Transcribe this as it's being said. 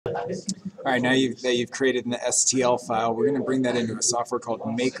All right, now that you've created an STL file, we're going to bring that into a software called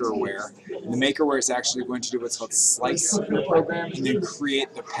Makerware. And the Makerware is actually going to do what's called slice your program and then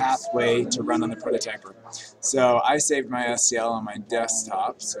create the pathway to run on the prototyper. So I saved my STL on my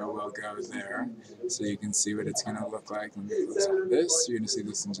desktop, so we'll go there so you can see what it's going to look like when we close out this. You're going to see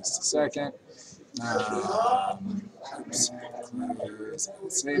this in just a second. Oops, close,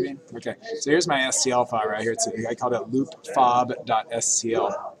 saving. Okay, so here's my STL file right here. I called it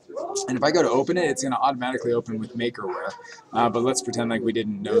loopfob.stl. And if I go to open it, it's going to automatically open with Makerware. But let's pretend like we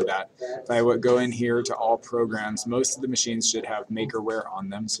didn't know that. If I would go in here to all programs, most of the machines should have Makerware on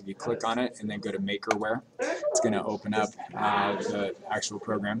them. So if you click on it and then go to Makerware, it's going to open up the actual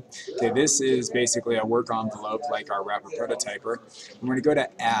program. Okay, this is basically a work envelope like our Rapid Prototyper. I'm going to go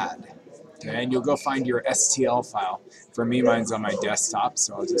to Add. Okay, and you'll go find your STL file. For me, mine's on my desktop,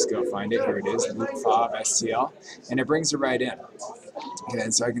 so I'll just go find it. Here it is, loopfob STL, and it brings it right in. Okay,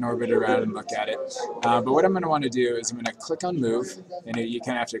 and so I can orbit it around and look at it. But what I'm going to want to do is I'm going to click on Move, and you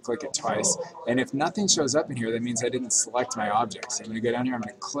kind of have to click it twice. And if nothing shows up in here, that means I didn't select my object. So I'm going to go down here, I'm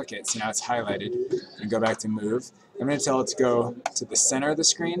going to click it, so now it's highlighted, and go back to Move. I'm going to tell it to go to the center of the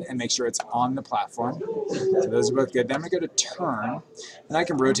screen and make sure it's on the platform. So those are both good. Then I'm going to go to Turn, and I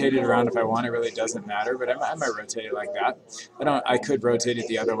can rotate it around if I want. It really doesn't matter, but I might rotate it like that. I could rotate it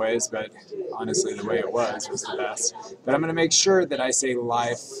the other ways, but honestly the way it was the best. But I'm going to make sure that I say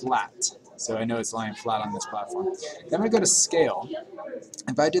lie flat, so I know it's lying flat on this platform. Then I'm going to go to Scale.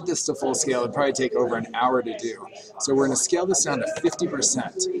 If I did this to full scale, it would probably take over an hour to do. So we're going to scale this down to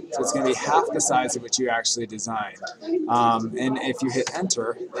 50%. So it's going to be half the size of what you actually designed. And if you hit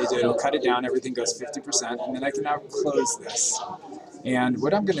Enter, it'll cut it down, everything goes 50%, and then I can now close this. And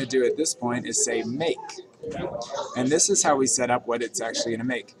what I'm going to do at this point is say Make. And this is how we set up what it's actually going to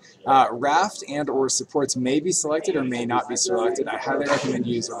make. Raft and or supports may be selected or may not be selected. I highly recommend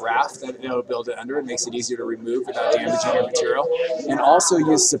you use a raft. It'll build it under. It makes it easier to remove without damaging your material. And also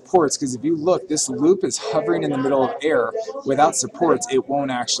use supports, because if you look, this loop is hovering in the middle of air. Without supports, it won't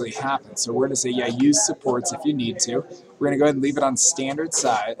actually happen. So we're going to say, yeah, use supports if you need to. We're going to go ahead and leave it on standard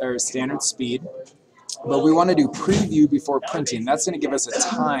size or standard speed. But we want to do preview before printing. That's going to give us a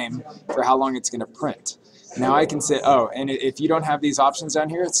time for how long it's going to print. Now I can say, oh, and if you don't have these options down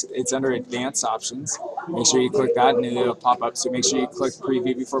here, it's under Advanced Options. Make sure you click that and it'll pop up. So make sure you click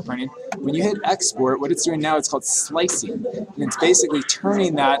Preview before printing. When you hit Export, what it's doing now, it's called slicing. And it's basically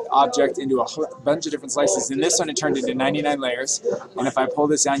turning that object into a bunch of different slices. In this one, it turned into 99 layers. And if I pull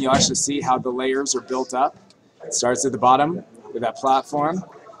this down, you'll actually see how the layers are built up. It starts at the bottom with that platform,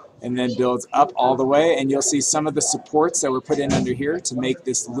 and then builds up all the way, and you'll see some of the supports that were put in under here to make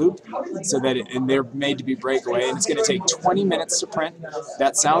this loop, so that and they're made to be breakaway, and it's going to take 20 minutes to print.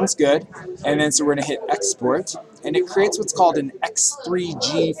 That sounds good. And then so we're going to hit Export, and it creates what's called an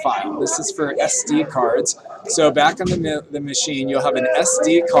X3G file. This is for SD cards. So back on the machine, you'll have an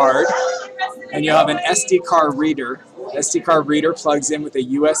SD card, and you'll have an SD card reader. SD card reader plugs in with a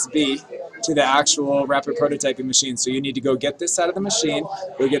USB to the actual rapid prototyping machine. So you need to go get this out of the machine,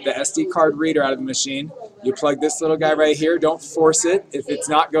 go get the SD card reader out of the machine, you plug this little guy right here, don't force it. If it's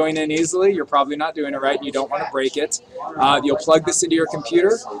not going in easily, you're probably not doing it right and you don't want to break it. You'll plug this into your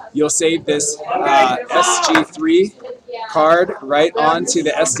computer, you'll save this SG3 card right onto the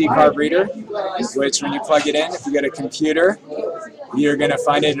SD card reader, which when you plug it in, if you go to computer, you're going to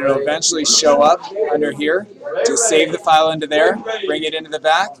find it, it'll eventually show up under here. Just save the file into there, bring it into the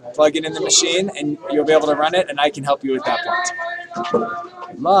back, plug it in the machine, and you'll be able to run it, and I can help you at that point.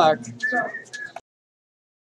 Good luck.